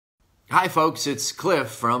Hi folks, it's Cliff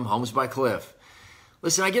from Homes by Cliff.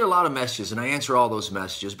 Listen, I get a lot of messages and I answer all those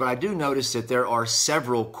messages, but I do notice that there are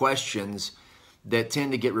several questions that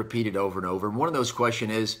tend to get repeated over and over. And one of those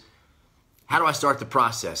questions is, how do I start the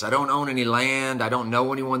process? I don't own any land. I don't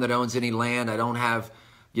know anyone that owns any land. I don't have,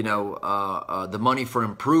 the money for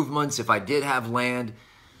improvements if I did have land.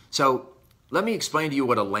 So let me explain to you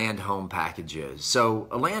what a land home package is. So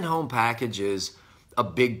a land home package is a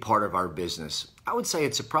big part of our business. I would say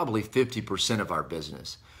it's probably 50% of our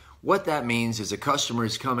business. What that means is a customer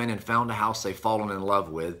has come in and found a house they've fallen in love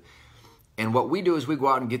with. And what we do is we go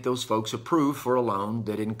out and get those folks approved for a loan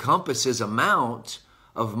that encompasses amount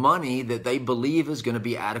of money that they believe is going to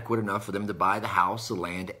be adequate enough for them to buy the house, the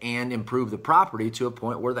land, and improve the property to a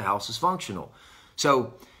point where the house is functional.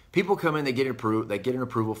 So people come in, they get an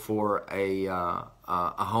approval for a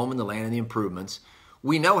home and the land and the improvements.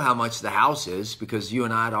 We know how much the house is because you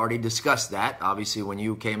and I had already discussed that, obviously, when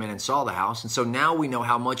you came in and saw the house. And so now we know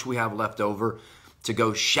how much we have left over to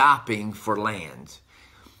go shopping for land.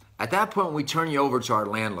 At that point, we turn you over to our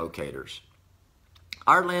land locators.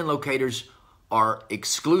 Our land locators are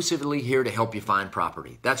exclusively here to help you find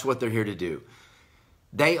property. That's what they're here to do.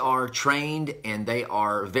 They are trained and they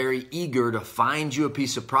are very eager to find you a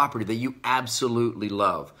piece of property that you absolutely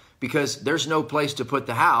love, because there's no place to put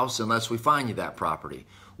the house unless we find you that property.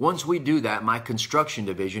 Once we do that, my construction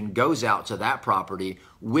division goes out to that property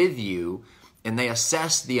with you and they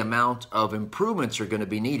assess the amount of improvements are going to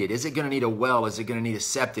be needed. Is it going to need a well? Is it going to need a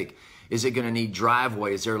septic? Is it going to need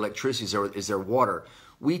driveway? Is there electricity? Is there water?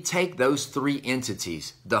 We take those three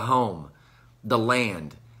entities, the home, the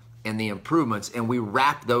land, and the improvements, and we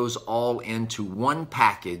wrap those all into one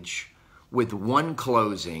package with one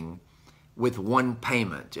closing, with one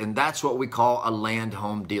payment. And that's what we call a land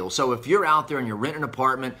home deal. So if you're out there and you're renting an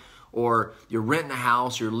apartment or you're renting a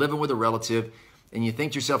house or you're living with a relative and you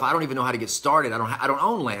think to yourself, I don't even know how to get started. I don't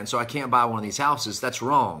own land, so I can't buy one of these houses. That's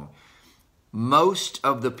wrong. Most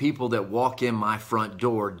of the people that walk in my front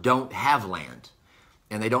door don't have land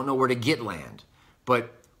and they don't know where to get land.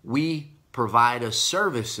 But we provide a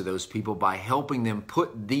service to those people by helping them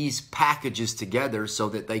put these packages together so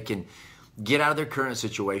that they can get out of their current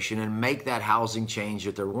situation and make that housing change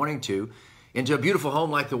that they're wanting to into a beautiful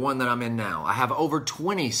home like the one that I'm in now. I have over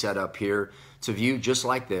 20 set up here to view just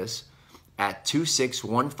like this at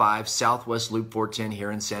 2615 Southwest Loop 410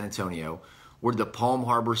 here in San Antonio. We're the Palm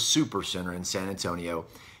Harbor Super Center in San Antonio.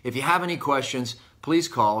 If you have any questions, please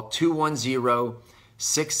call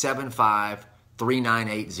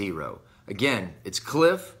 210-675-3980. Again, it's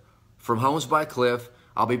Cliff from Homes by Cliff.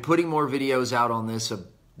 I'll be putting more videos out on this of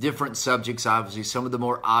different subjects, obviously, some of the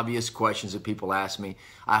more obvious questions that people ask me.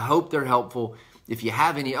 I hope they're helpful. If you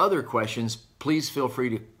have any other questions, please feel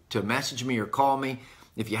free to message me or call me.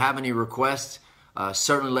 If you have any requests,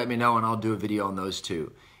 certainly let me know and I'll do a video on those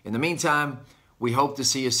too. In the meantime, we hope to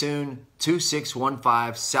see you soon.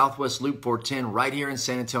 2615 Southwest Loop 410 right here in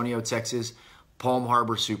San Antonio, Texas, Palm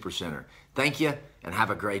Harbor Super Center. Thank you and have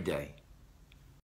a great day.